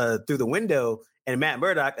comes through the window, and Matt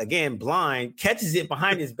Murdock, again blind, catches it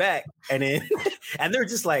behind his back, and then and they're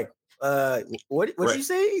just like, what did you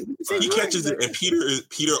say? He catches it, and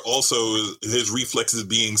Peter also, his reflexes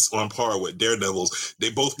being on par with Daredevil's. They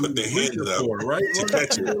both put their hands up right to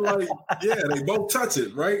catch it. They both touch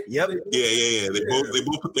it, right? Yep. Yeah. They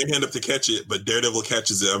both put their hand up to catch it, but Daredevil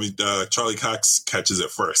catches it. I mean, Charlie Cox catches it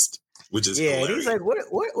first, which is hilarious. He's like, what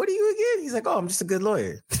are you again? He's like, oh, I'm just a good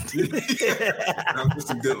lawyer. I'm just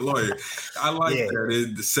a good lawyer. I like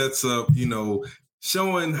that. It sets up,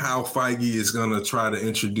 showing how Feige is going to try to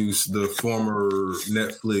introduce the former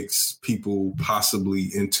Netflix people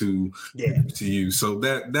possibly into you. So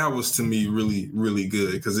that was, to me, really, really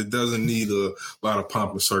good, because it doesn't need a lot of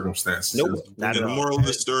pomp and circumstances. Nope. And the moral of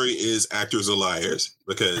the story is actors are liars,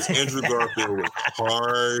 because Andrew Garfield was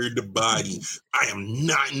hard body. I am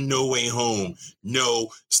not in No Way Home.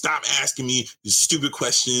 No, stop asking me stupid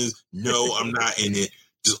questions. No, I'm not in it.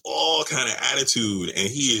 Just all kind of attitude, and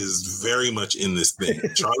he is very much in this thing.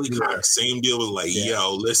 Charlie Cox, same deal, was like,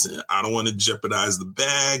 yo, listen, I don't want to jeopardize the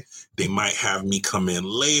bag. They might have me come in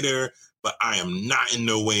later, but I am not in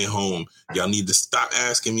No Way Home. Y'all need to stop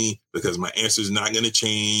asking me, because my answer is not going to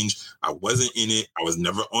change. I wasn't in it. I was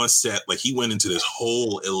never on set. Like, he went into this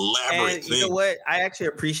whole elaborate thing. You know what? I actually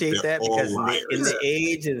appreciate that, because in the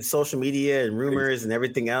age of social media and rumors and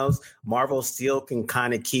everything else, Marvel still can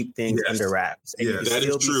kind of keep things under wraps. And that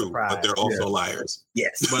is true, but they're also liars.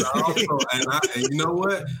 Yes. But also, and you know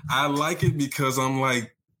what? I like it because I'm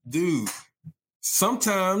like, dude,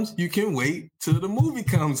 sometimes you can wait till the movie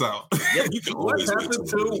comes out. Yep, you can always wait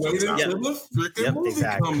until the freaking movie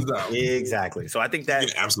comes out. Exactly. So I think that you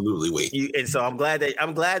can absolutely wait. And so I'm glad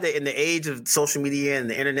that in the age of social media and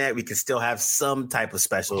the internet, we can still have some type of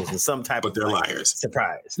specials and some type of liars.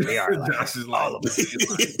 Surprise. They are liars. All of them.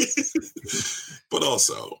 But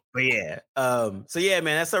also. But so man,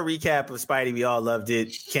 that's our recap of Spidey. We all loved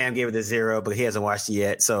it. Cam gave it a 0, but he hasn't watched it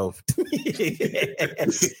yet, so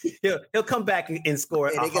he'll come back and score.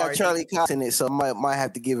 Hey, they got Charlie Cox in it, so I might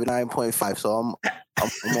have to give it 9.5. So I'm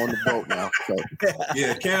on the boat now. So.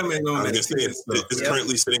 Yeah, Cam ain't on it. It's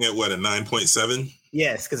currently sitting at what, a 9.7?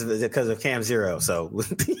 Yes, because of Cam 0. So,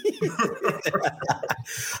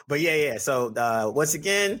 but So once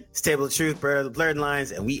again, it's Table of Truth, Blurred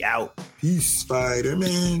Lines, and we out. Peace,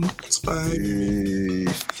 Spider-Man. Spider-Man.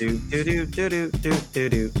 Do do do do do do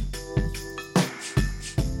do.